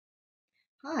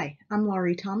Hi, I'm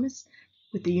Laurie Thomas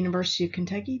with the University of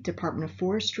Kentucky Department of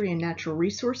Forestry and Natural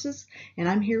Resources, and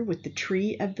I'm here with the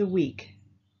Tree of the Week.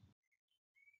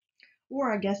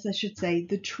 Or I guess I should say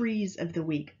the trees of the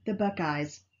week, the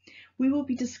Buckeyes. We will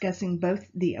be discussing both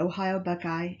the Ohio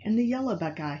Buckeye and the Yellow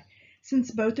Buckeye,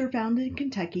 since both are found in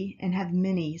Kentucky and have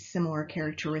many similar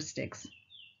characteristics.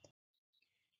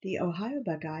 The Ohio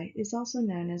Buckeye is also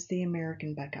known as the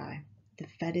American Buckeye, the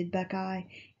fetid Buckeye,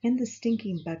 and the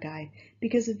stinking Buckeye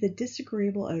because of the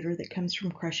disagreeable odor that comes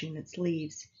from crushing its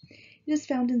leaves. It is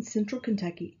found in central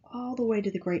Kentucky all the way to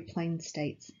the Great Plains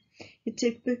states. It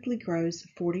typically grows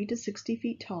 40 to 60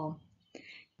 feet tall.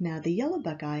 Now, the yellow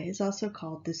buckeye is also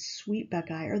called the sweet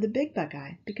buckeye or the big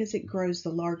buckeye because it grows the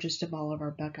largest of all of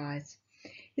our buckeyes.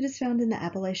 It is found in the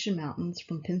Appalachian Mountains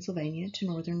from Pennsylvania to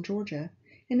northern Georgia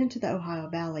and into the Ohio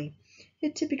Valley.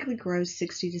 It typically grows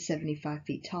 60 to 75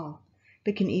 feet tall,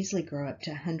 but can easily grow up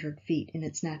to 100 feet in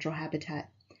its natural habitat.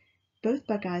 Both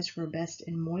buckeyes grow best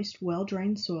in moist,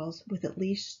 well-drained soils with at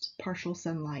least partial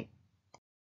sunlight.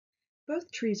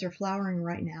 Both trees are flowering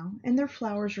right now, and their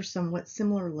flowers are somewhat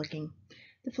similar looking.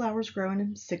 The flowers grow in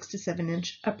a 6 to 7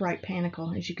 inch upright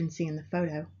panicle, as you can see in the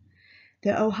photo.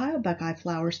 The Ohio buckeye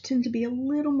flowers tend to be a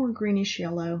little more greenish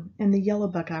yellow, and the yellow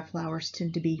buckeye flowers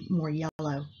tend to be more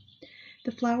yellow.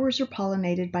 The flowers are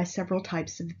pollinated by several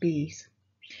types of bees,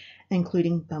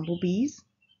 including bumblebees,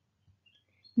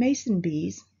 mason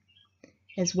bees,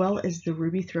 as well as the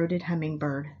ruby-throated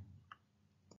hummingbird.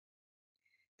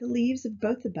 The leaves of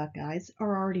both the buckeyes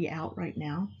are already out right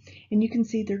now, and you can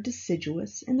see they're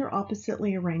deciduous and they're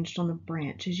oppositely arranged on a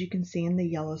branch, as you can see in the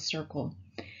yellow circle.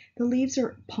 The leaves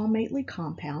are palmately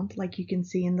compound, like you can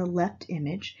see in the left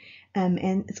image, and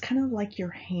it's kind of like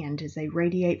your hand as they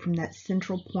radiate from that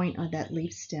central point of that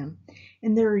leaf stem.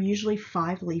 And there are usually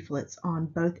 5 leaflets on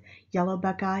both yellow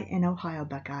buckeye and Ohio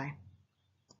buckeye.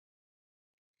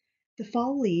 The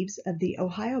fall leaves of the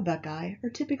Ohio buckeye are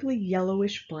typically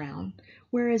yellowish brown,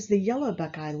 whereas the yellow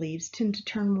buckeye leaves tend to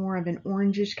turn more of an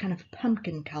orangish kind of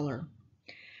pumpkin color.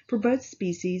 For both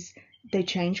species, they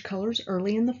change colors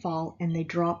early in the fall and they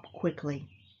drop quickly.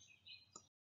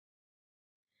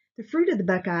 The fruit of the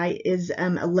buckeye is a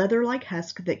leather-like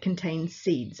husk that contains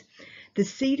seeds. The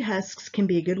seed husks can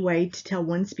be a good way to tell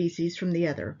one species from the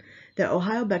other. The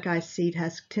Ohio buckeye seed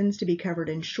husk tends to be covered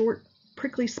in short,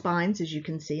 prickly spines, as you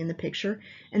can see in the picture,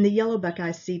 and the yellow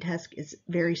buckeye seed husk is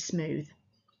very smooth.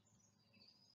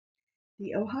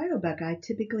 The Ohio buckeye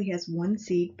typically has 1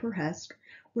 seed per husk,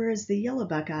 whereas the yellow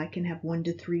buckeye can have 1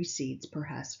 to 3 seeds per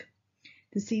husk.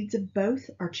 The seeds of both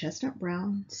are chestnut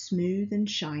brown, smooth and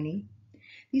shiny.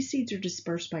 These seeds are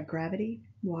dispersed by gravity,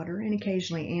 water, and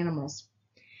occasionally animals.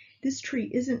 This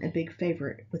tree isn't a big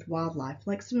favorite with wildlife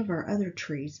like some of our other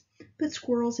trees, but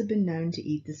squirrels have been known to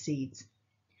eat the seeds.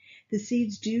 The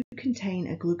seeds do contain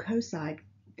a glucoside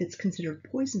that's considered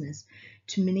poisonous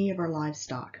to many of our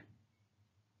livestock.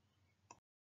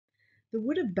 The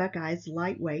wood of buckeye is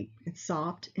lightweight, it's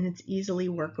soft, and it's easily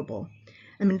workable.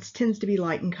 It tends to be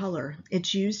light in color.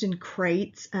 It's used in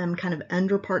crates, kind of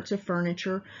under parts of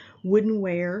furniture, wooden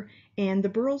ware, and the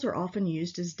burls are often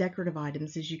used as decorative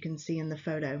items, as you can see in the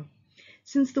photo.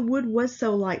 Since the wood was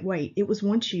so lightweight, it was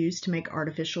once used to make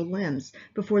artificial limbs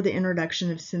before the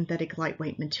introduction of synthetic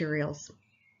lightweight materials.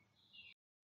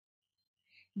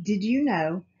 Did you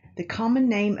know the common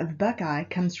name of buckeye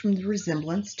comes from the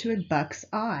resemblance to a buck's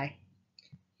eye?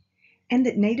 And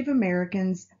that Native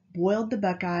Americans boiled the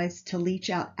buckeyes to leach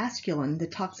out asculin, the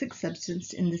toxic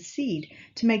substance in the seed,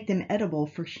 to make them edible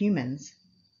for humans.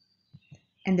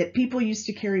 And that people used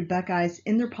to carry buckeyes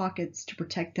in their pockets to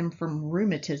protect them from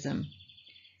rheumatism.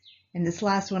 And this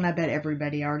last one I bet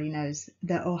everybody already knows.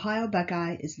 The Ohio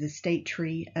buckeye is the state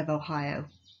tree of Ohio.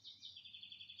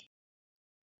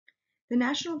 The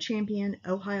national champion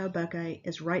Ohio buckeye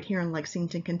is right here in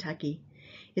Lexington, Kentucky.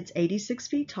 It's 86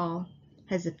 feet tall,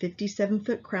 has a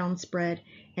 57-foot crown spread,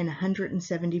 and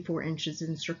 174 inches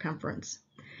in circumference.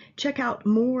 Check out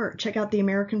the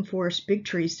American Forest Big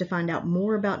Trees to find out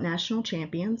more about national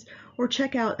champions, or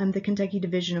check out the Kentucky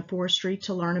Division of Forestry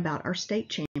to learn about our state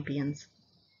champions.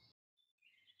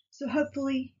 So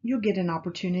hopefully you'll get an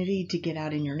opportunity to get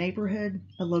out in your neighborhood,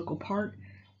 a local park,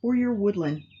 or your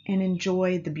woodland and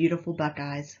enjoy the beautiful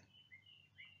buckeyes.